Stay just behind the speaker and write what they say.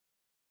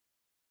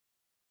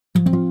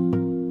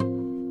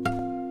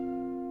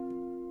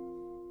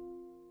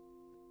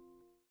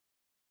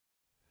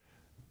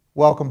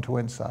Welcome to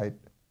Insight.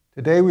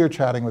 Today we are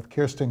chatting with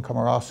Kirsten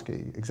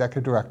Komoroske,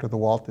 Executive Director of the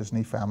Walt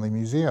Disney Family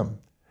Museum.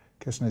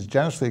 Kirsten has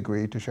generously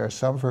agreed to share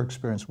some of her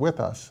experience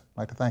with us.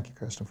 I'd like to thank you,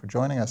 Kirsten, for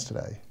joining us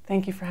today.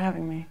 Thank you for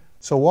having me.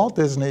 So Walt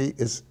Disney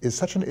is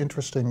such an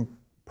interesting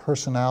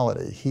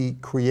personality. He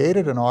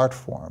created an art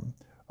form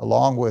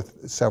along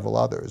with several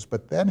others,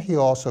 but then he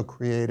also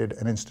created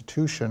an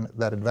institution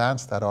that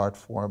advanced that art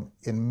form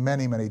in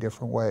many, many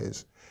different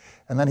ways.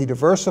 And then he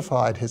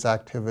diversified his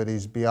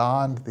activities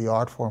beyond the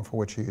art form for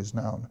which he is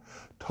known.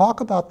 Talk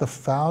about the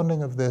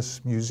founding of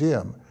this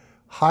museum,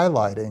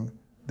 highlighting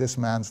this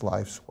man's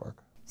life's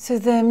work. So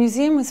the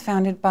museum was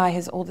founded by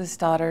his oldest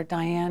daughter,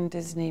 Diane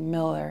Disney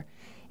Miller.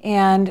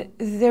 And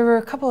there were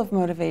a couple of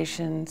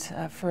motivations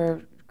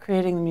for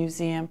creating the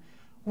museum.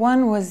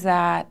 One was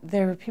that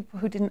there were people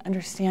who didn't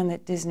understand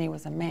that Disney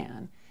was a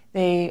man.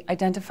 They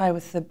identify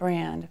with the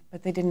brand,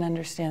 but they didn't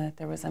understand that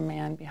there was a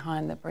man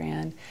behind the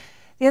brand.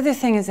 The other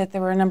thing is that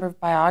there were a number of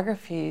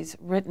biographies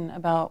written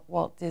about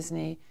Walt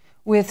Disney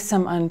with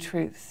some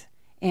untruths.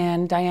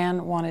 And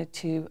Diane wanted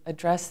to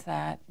address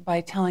that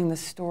by telling the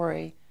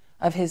story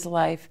of his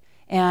life.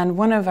 And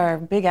one of our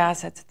big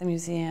assets at the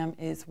museum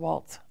is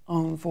Walt's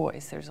own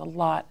voice. There's a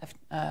lot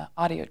of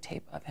audio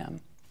tape of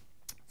him.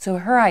 So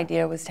her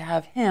idea was to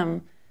have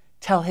him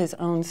tell his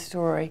own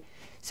story.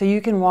 So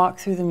you can walk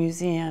through the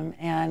museum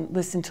and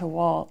listen to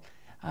Walt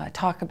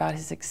talk about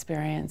his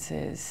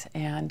experiences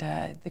and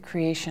the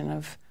creation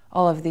of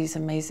all of these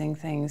amazing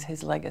things,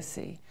 his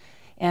legacy.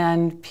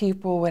 And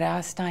people would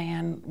ask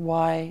Diane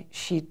why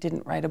she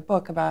didn't write a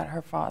book about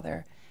her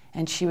father.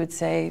 And she would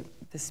say,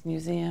 "This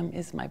museum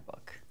is my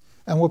book."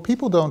 And what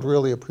people don't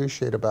really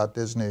appreciate about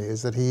Disney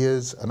is that he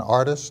is an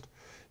artist,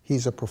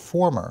 he's a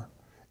performer,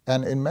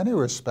 and in many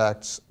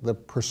respects, the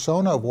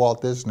persona of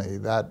Walt Disney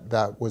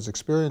that was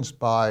experienced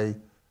by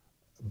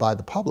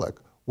the public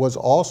was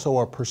also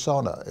a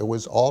persona. It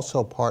was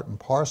also part and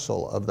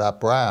parcel of that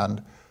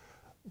brand,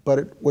 but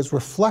it was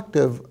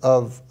reflective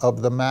of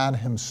the man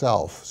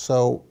himself.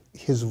 So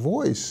his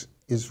voice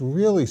is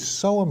really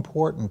so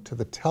important to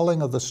the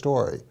telling of the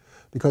story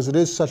because it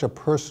is such a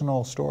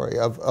personal story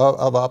of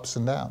ups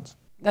and downs.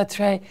 That's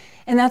right,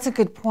 and that's a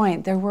good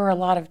point. There were a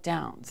lot of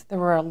downs. There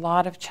were a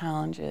lot of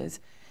challenges.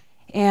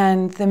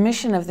 And the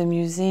mission of the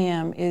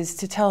museum is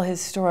to tell his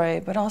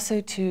story, but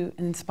also to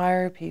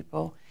inspire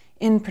people,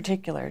 in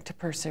particular, to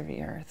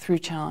persevere through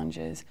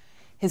challenges.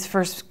 His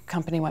first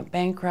company went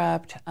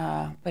bankrupt,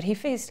 but he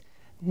faced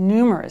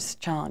numerous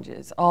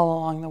challenges all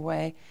along the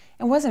way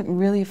and wasn't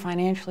really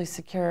financially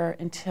secure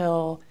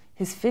until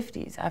his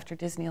 50s after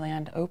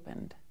Disneyland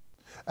opened.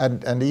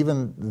 And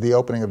even the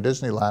opening of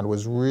Disneyland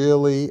was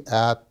really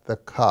at the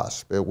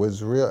cusp. It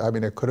was real. I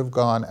mean, it could have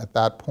gone at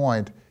that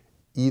point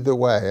either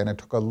way, and it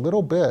took a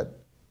little bit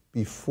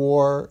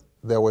before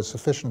there was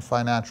sufficient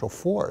financial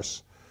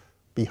force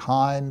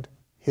behind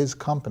his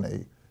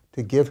company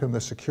to give him the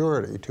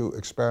security to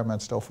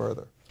experiment still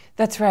further.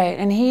 That's right,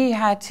 and he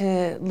had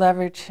to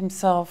leverage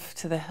himself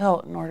to the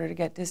hilt in order to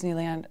get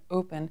Disneyland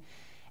open,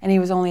 and he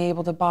was only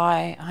able to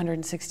buy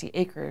 160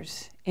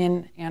 acres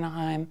in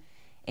Anaheim,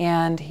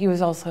 and he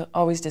was also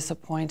always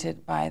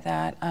disappointed by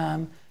that,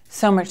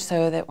 so much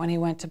so that when he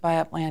went to buy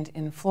up land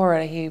in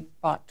Florida, he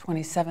bought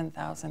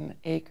 27,000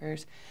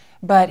 acres.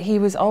 But he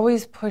was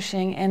always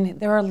pushing, and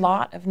there were a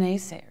lot of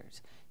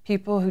naysayers,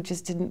 people who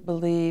just didn't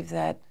believe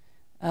that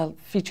a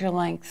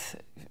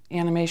feature-length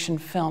animation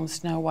film,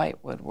 Snow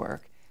White, would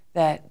work,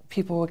 that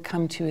people would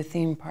come to a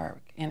theme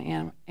park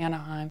in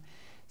Anaheim.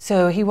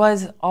 So he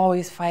was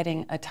always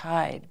fighting a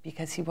tide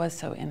because he was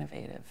so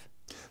innovative.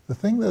 The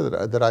thing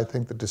that I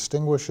think that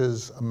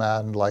distinguishes a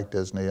man like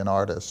Disney, an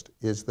artist,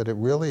 is that it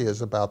really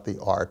is about the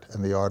art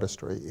and the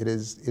artistry. It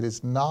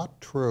is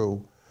not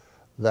true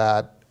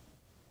that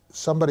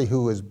somebody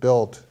who has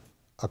built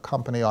a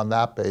company on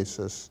that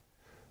basis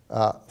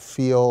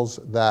feels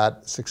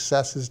that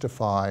success is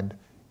defined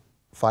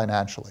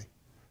financially.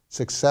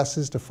 Success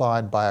is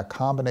defined by a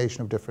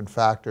combination of different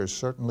factors.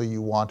 Certainly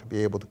you want to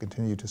be able to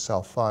continue to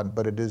self-fund,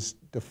 but it is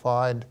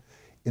defined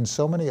in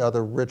so many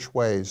other rich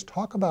ways.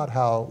 Talk about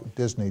how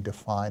Disney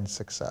defined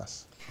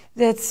success.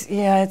 It's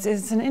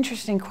an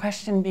interesting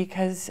question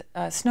because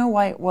Snow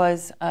White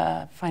was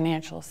a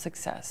financial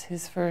success,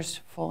 his first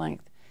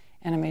full-length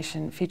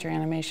feature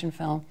animation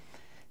film.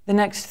 The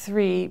next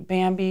three,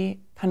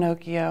 Bambi,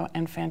 Pinocchio,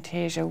 and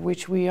Fantasia,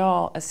 which we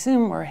all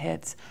assume were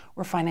hits,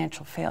 were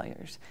financial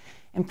failures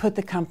and put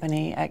the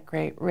company at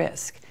great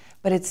risk.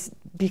 But it's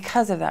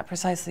because of that,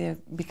 precisely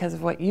because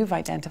of what you've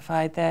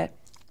identified, that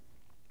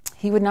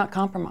he would not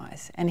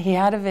compromise. And he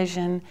had a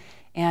vision,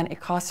 and it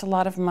cost a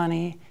lot of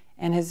money,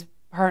 and his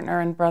partner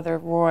and brother,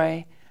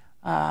 Roy,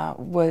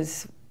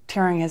 was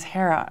tearing his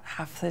hair out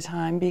half the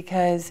time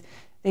because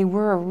they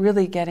were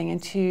really getting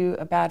into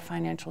a bad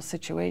financial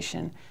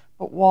situation.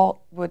 But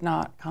Walt would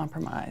not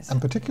compromise.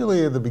 And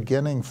particularly in the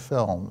beginning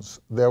films,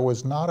 there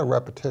was not a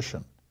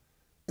repetition.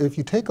 If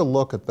you take a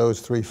look at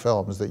those three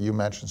films that you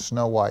mentioned,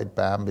 Snow White,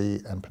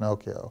 Bambi, and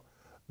Pinocchio,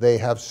 they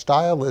have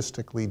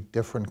stylistically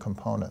different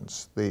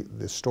components.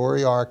 The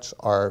story arcs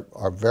are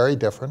very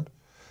different.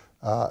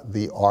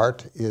 The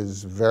art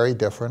is very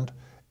different,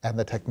 and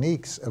the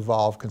techniques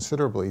evolve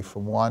considerably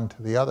from one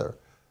to the other.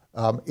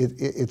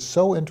 It's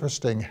so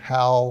interesting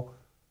how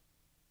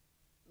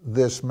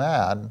this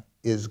man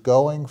is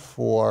going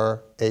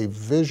for a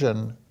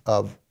vision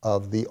of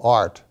the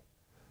art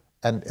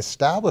and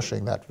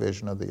establishing that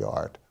vision of the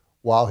art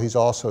while he's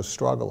also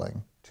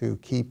struggling to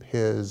keep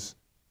his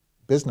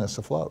business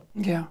afloat.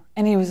 Yeah,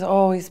 and he was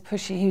always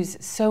pushing. He was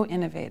so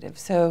innovative.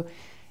 So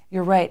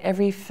you're right,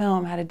 every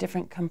film had a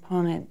different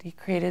component. He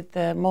created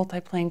the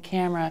multi-plane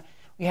camera.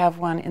 We have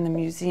one in the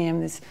museum,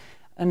 this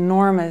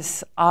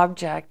enormous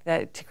object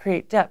that to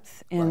create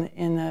depth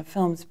in the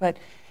films. But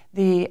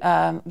the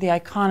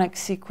iconic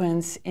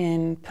sequence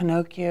in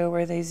Pinocchio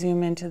where they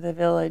zoom into the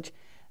village,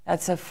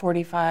 that's a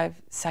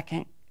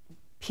 45-second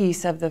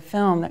piece of the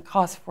film that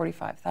cost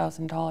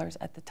 $45,000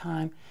 at the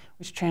time,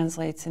 which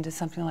translates into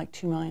something like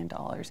 $2 million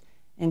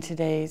in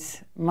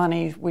today's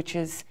money, which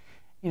is,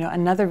 you know,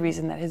 another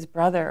reason that his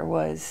brother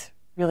was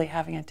really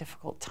having a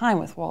difficult time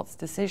with Walt's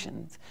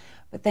decisions.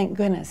 But thank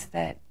goodness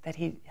that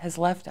he has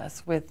left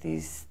us with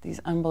these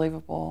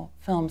unbelievable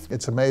films.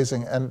 It's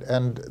amazing.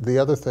 And the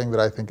other thing that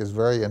I think is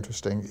very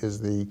interesting is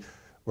the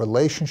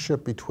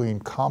relationship between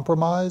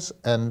compromise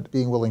and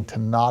being willing to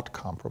not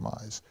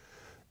compromise.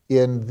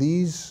 In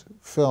these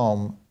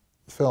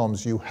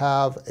films, you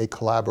have a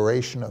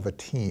collaboration of a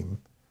team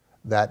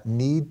that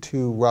need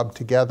to rub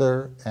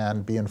together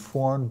and be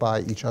informed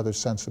by each other's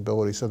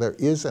sensibilities. So there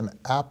is an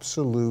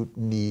absolute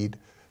need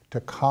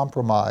to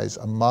compromise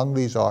among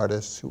these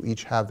artists who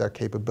each have their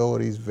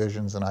capabilities,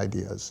 visions, and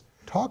ideas.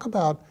 Talk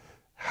about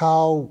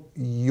how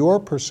your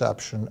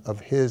perception of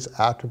his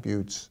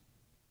attributes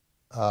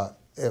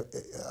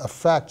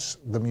affects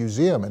the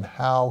museum and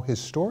how his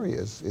story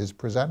is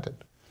presented.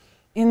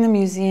 In the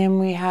museum,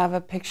 we have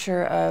a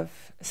picture of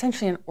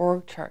essentially an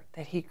org chart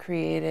that he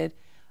created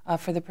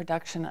for the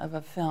production of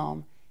a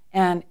film.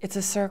 And it's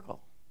a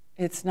circle.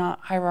 It's not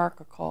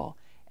hierarchical.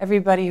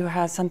 Everybody who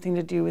has something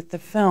to do with the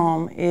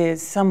film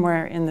is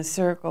somewhere in the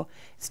circle.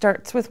 It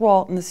starts with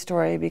Walt in the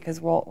story because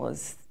Walt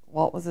was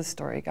a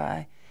story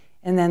guy.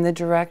 And then the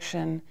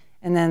direction,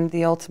 and then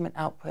the ultimate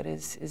output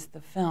is the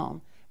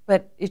film.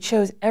 But it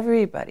shows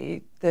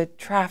everybody, the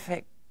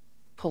traffic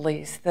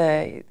police,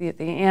 the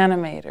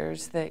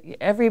animators,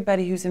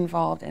 everybody who's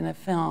involved in a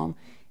film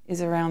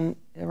is around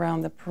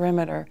the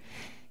perimeter.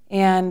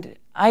 And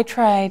I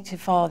try to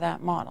follow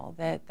that model,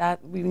 that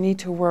we need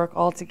to work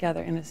all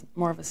together in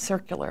more of a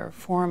circular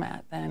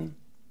format than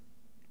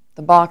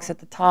the box at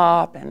the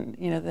top and,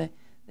 you know, the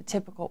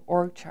typical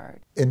org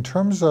chart. In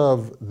terms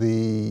of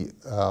the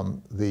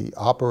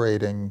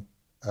operating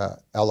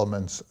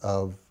elements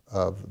of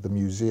the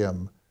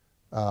museum,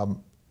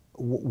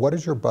 what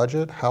is your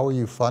budget? How are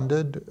you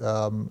funded?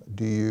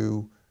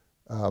 Do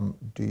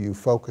you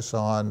focus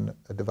on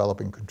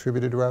developing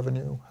contributed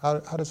revenue? How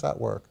does that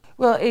work?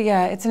 Well,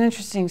 yeah, it's an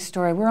interesting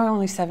story. We're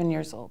only 7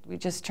 years old. We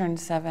just turned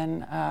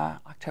 7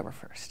 October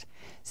 1st.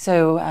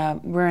 So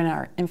we're in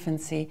our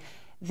infancy.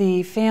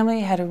 The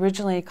family had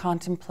originally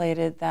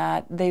contemplated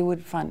that they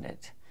would fund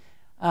it.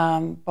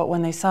 But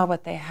when they saw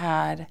what they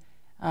had,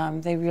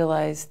 they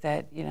realized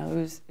that, you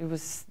know, it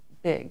was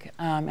big.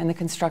 And the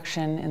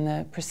construction in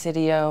the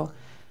Presidio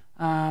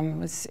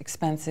was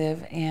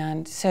expensive.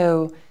 And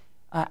so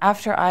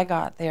after I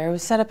got there, it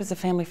was set up as a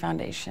family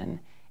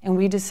foundation. And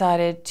we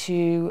decided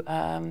to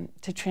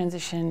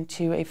transition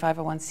to a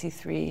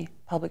 501c3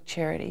 public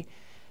charity.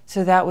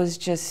 So that was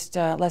just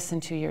less than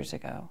 2 years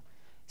ago.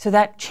 So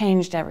that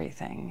changed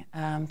everything,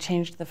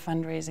 changed the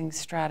fundraising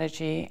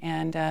strategy.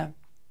 And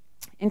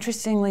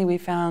interestingly, we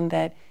found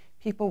that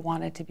people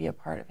wanted to be a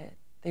part of it.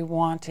 They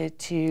wanted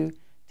to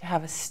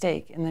have a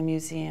stake in the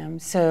museum.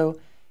 So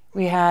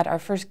we had our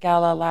first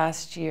gala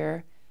last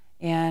year,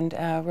 and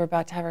we're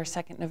about to have our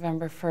second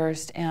November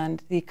 1st,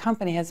 and the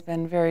company has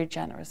been very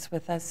generous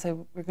with us,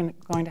 so we're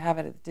going to have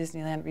it at the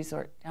Disneyland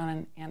Resort down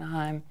in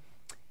Anaheim.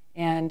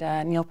 And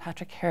Neil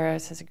Patrick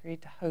Harris has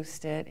agreed to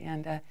host it,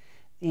 and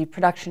the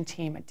production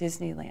team at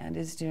Disneyland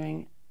is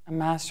doing a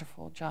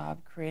masterful job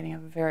creating a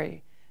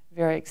very,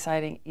 very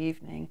exciting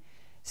evening.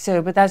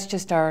 So, but that's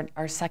just our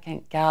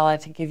second gala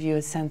to give you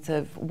a sense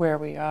of where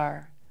we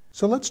are.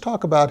 So let's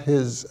talk about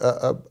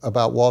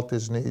about Walt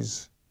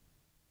Disney's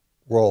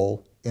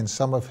role in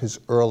some of his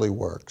early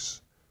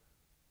works.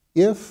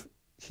 If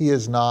he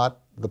is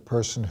not the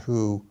person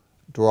who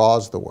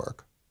draws the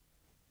work,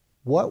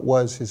 what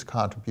was his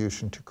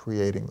contribution to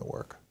creating the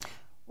work?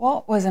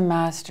 Walt was a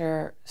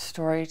master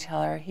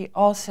storyteller. He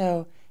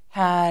also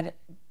had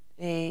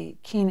a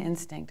keen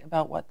instinct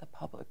about what the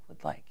public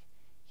would like.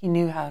 He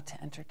knew how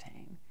to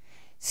entertain.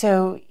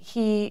 So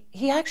he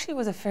actually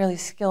was a fairly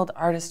skilled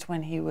artist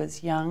when he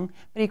was young,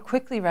 but he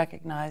quickly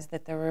recognized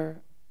that there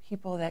were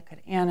people that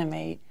could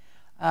animate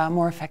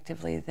more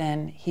effectively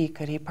than he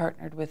could. He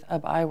partnered with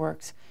Ub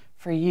Iwerks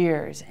for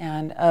years,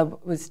 and Ub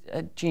was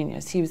a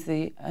genius. He was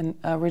the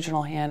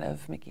original hand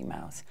of Mickey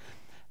Mouse.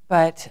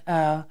 But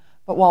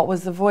Walt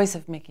was the voice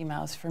of Mickey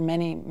Mouse for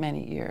many,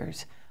 many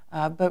years.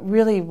 But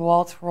really,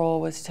 Walt's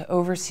role was to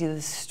oversee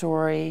the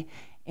story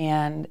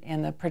and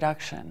the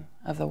production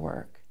of the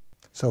work.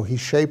 So he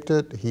shaped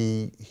it,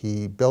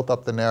 he built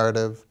up the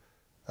narrative,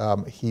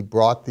 he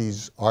brought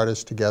these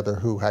artists together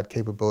who had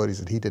capabilities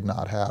that he did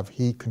not have.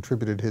 He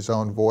contributed his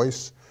own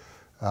voice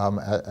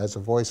as a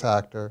voice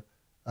actor,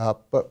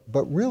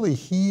 but really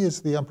he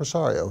is the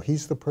impresario.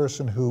 He's the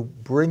person who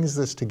brings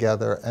this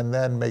together and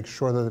then makes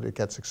sure that it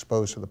gets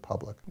exposed to the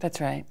public. That's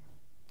right.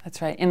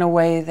 That's right. In a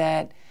way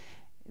that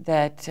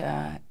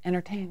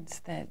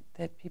entertains,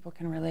 that people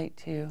can relate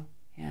to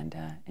and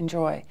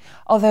enjoy.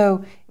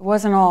 Although it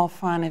wasn't all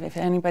fun. If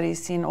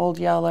anybody's seen Old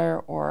Yeller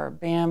or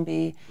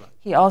Bambi, right,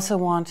 he also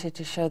wanted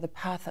to show the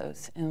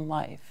pathos in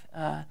life.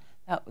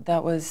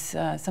 That was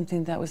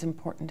something that was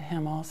important to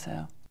him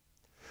also.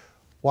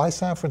 Why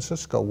San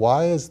Francisco?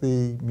 Why is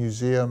the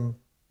museum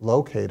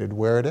located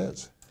where it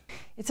is?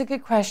 It's a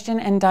good question,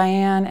 and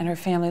Diane and her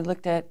family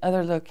looked at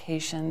other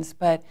locations,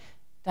 but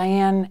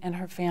Diane and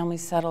her family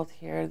settled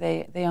here.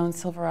 They own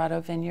Silverado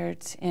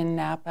Vineyards in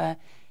Napa,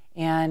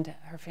 and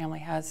her family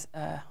has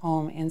a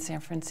home in San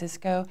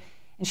Francisco,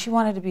 and she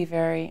wanted to be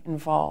very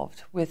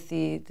involved with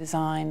the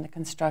design, the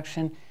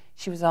construction.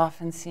 She was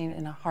often seen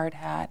in a hard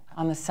hat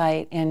on the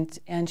site,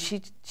 and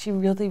she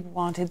really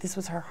wanted, this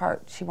was her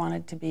heart, she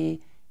wanted to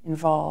be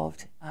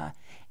involved.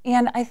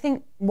 And I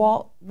think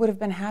Walt would have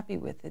been happy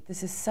with it.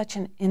 This is such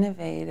an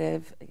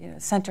innovative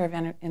center of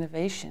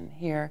innovation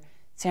here,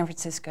 San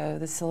Francisco,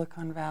 the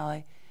Silicon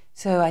Valley.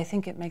 So I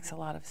think it makes a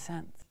lot of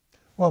sense.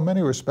 Well, in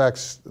many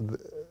respects,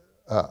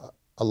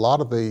 a lot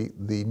of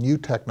the new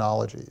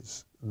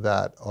technologies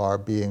that are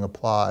being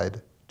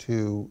applied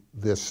to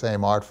this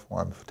same art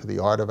form, to the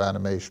art of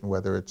animation,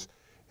 whether it's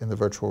in the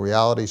virtual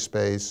reality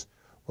space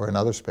or in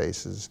other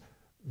spaces,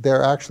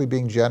 they're actually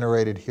being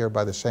generated here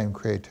by the same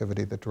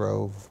creativity that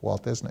drove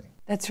Walt Disney.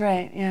 That's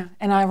right, yeah.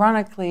 And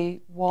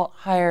ironically, Walt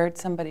hired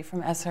somebody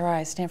from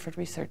SRI, Stanford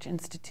Research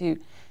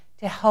Institute,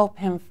 to help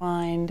him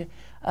find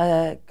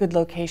a good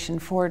location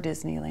for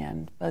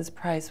Disneyland. Buzz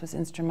Price was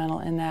instrumental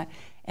in that.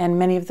 And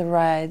many of the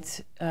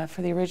rides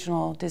for the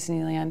original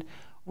Disneyland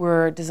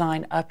were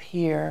designed up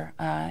here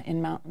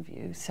in Mountain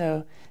View.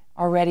 So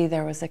already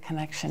there was a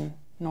connection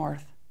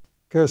north.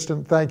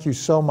 Kirsten, thank you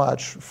so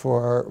much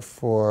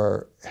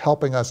for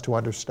helping us to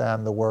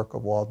understand the work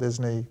of Walt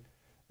Disney.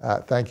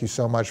 Thank you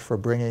so much for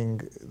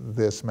bringing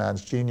this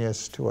man's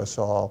genius to us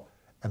all,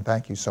 and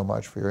thank you so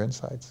much for your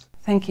insights.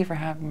 Thank you for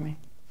having me.